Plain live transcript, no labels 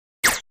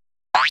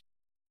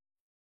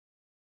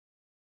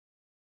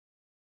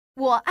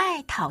我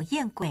爱讨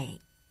厌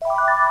鬼。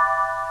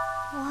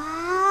哇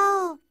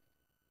哦，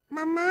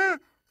妈妈，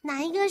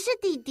哪一个是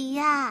弟弟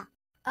呀？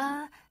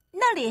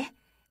那里，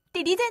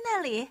弟弟在那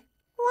里。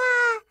哇，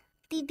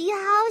弟弟好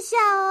小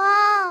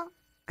哦，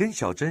跟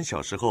小珍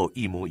小时候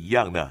一模一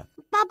样呢。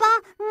爸爸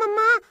妈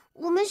妈，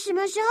我们什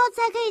么时候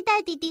才可以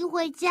带弟弟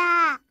回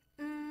家？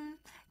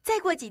再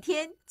过几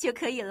天就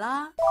可以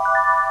了。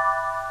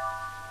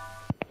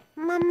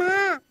妈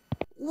妈，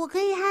我可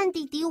以和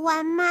弟弟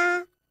玩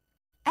吗？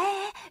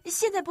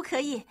现在不可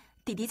以，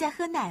弟弟在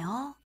喝奶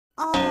哦。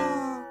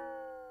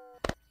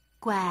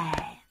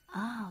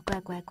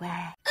乖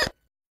乖。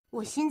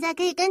我现在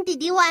可以跟弟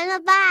弟玩了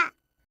吧？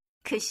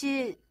可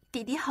是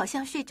弟弟好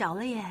像睡着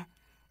了耶，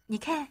你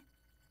看。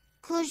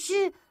可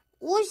是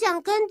我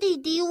想跟弟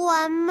弟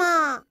玩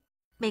嘛。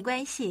没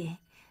关系，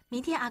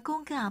明天阿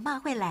公跟阿嬷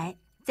会来，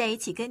在一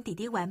起跟弟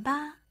弟玩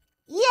吧。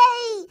耶！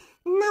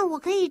那我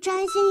可以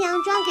穿新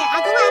洋装给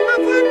阿公阿嬷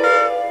看吗？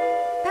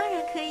当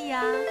然可以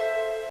啊。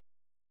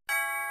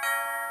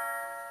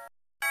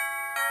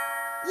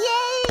耶！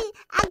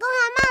阿公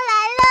阿嬷来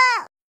了！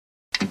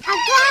阿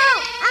公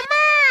阿嬷，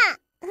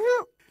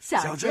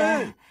小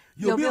珍，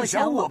有没有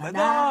想我们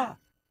呢？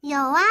有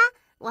啊，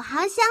我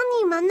好想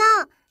你们呢。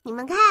你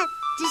们看，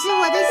这是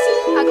我的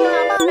新阿公阿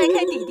嬷来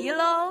看弟弟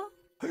喽。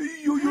哎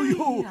呦，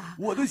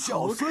我的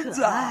小孙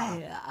子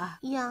啊！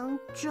洋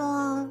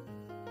装。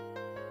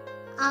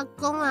阿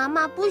公阿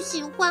嬷不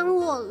喜欢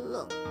我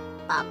了，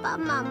爸爸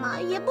妈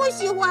妈也不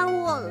喜欢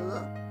我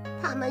了，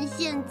他们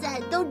现在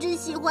都只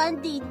喜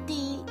欢弟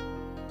弟。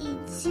以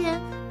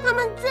前他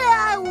们最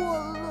爱我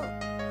了，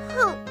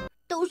哼，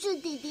都是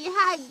弟弟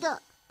害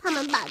的，他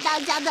们把大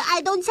家的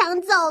爱都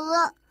抢走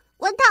了。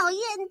我讨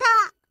厌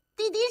他，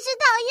弟弟是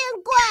讨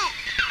厌鬼。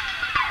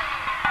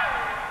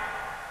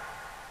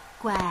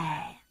乖。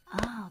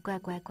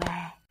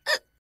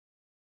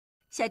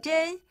小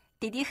珍，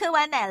弟弟喝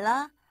完奶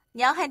了，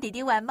你要和弟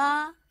弟玩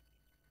吗？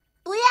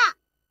不要，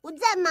我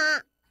在忙。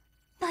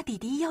那弟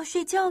弟要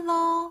睡觉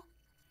喽。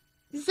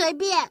随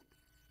便。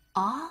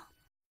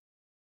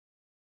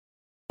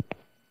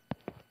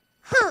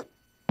哼，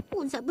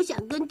我才不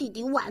想跟弟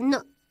弟玩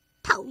呢，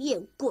讨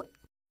厌鬼。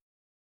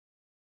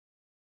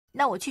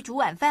那我去煮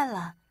晚饭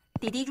了，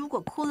弟弟如果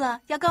哭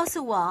了，要告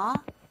诉我哦。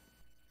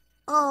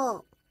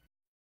哦。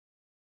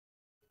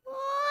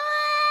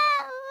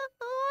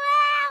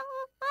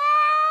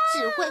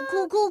只会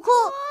哭，吵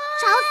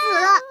死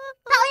了！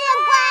讨厌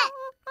鬼！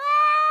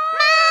妈，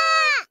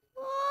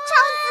吵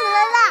死了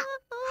啦！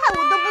害我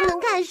都不能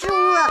看书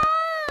了。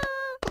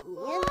讨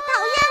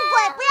厌鬼！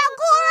不要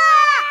哭了！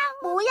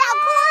不要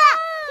哭了！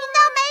听到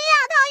没有？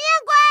讨厌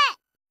鬼！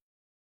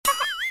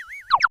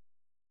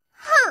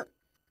哼，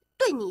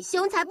对你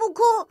凶才不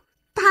哭，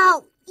讨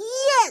厌！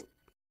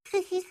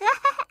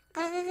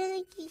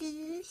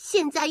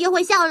现在又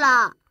会笑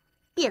了，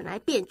变来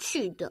变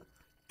去的。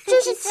真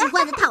是奇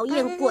怪的讨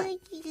厌鬼！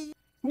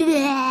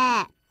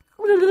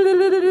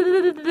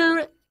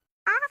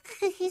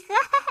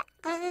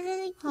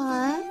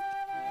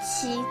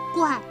奇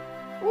怪，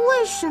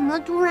为什么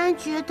突然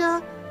觉得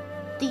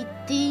弟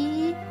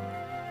弟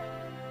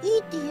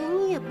一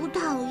点也不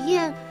讨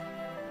厌？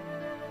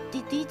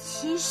弟弟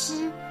其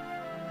实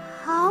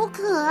好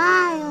可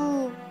爱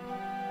哦！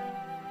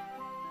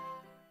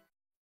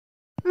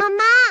妈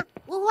妈，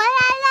我回来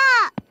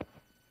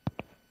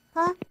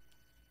了！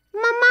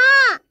妈妈，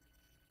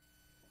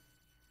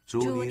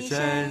祝你生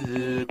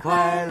日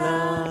快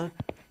乐，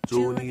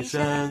祝你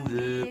生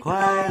日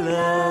快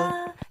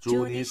乐，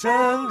祝你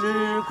生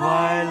日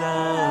快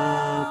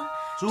乐，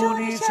祝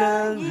你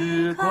生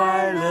日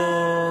快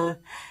乐。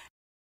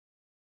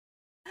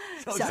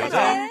小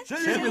珍，生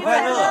日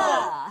快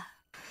乐！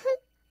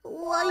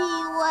我以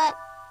为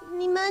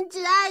你们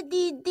只爱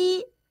弟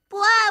弟，不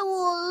爱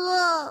我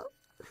了。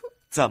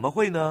怎么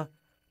会呢？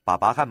爸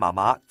爸和妈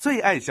妈最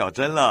爱小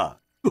珍了。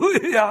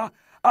对呀，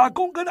阿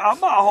公跟阿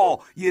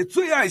嬷也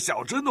最爱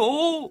小珍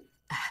哦。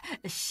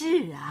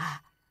是啊。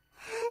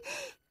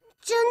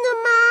真的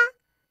吗？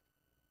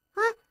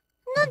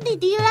那弟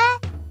弟嘞？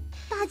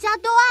大家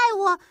都爱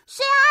我，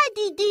谁爱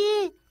弟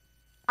弟？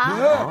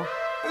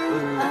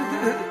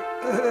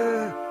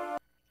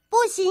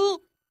不行，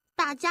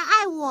大家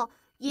爱我，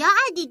也要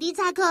爱弟弟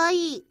才可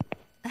以。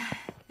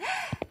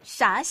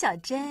傻小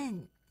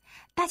珍，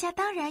大家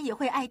当然也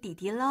会爱弟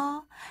弟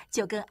喽，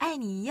就跟爱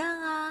你一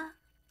样啊。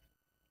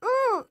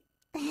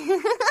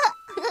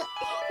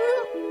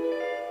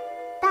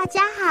大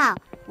家好，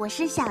我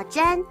是小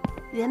珍，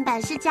原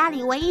本是家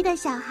里唯一的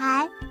小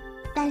孩，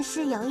但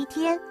是有一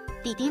天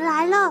弟弟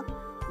来了，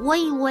我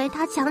以为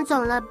他抢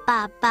走了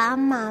爸爸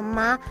妈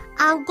妈、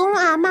阿公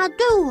阿嬷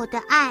对我的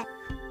爱，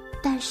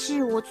但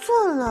是我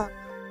错了，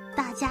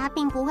大家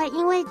并不会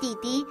因为弟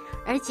弟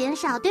而减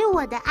少对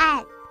我的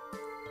爱。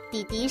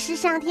弟弟是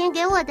上天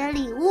给我的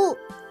礼物，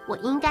我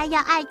应该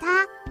要爱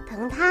他、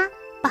疼他、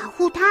保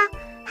护他，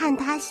和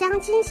他相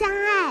亲相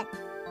爱。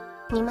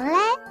你们嘞，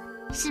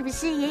是不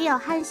是也有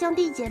和兄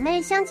弟姐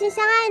妹相亲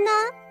相爱呢？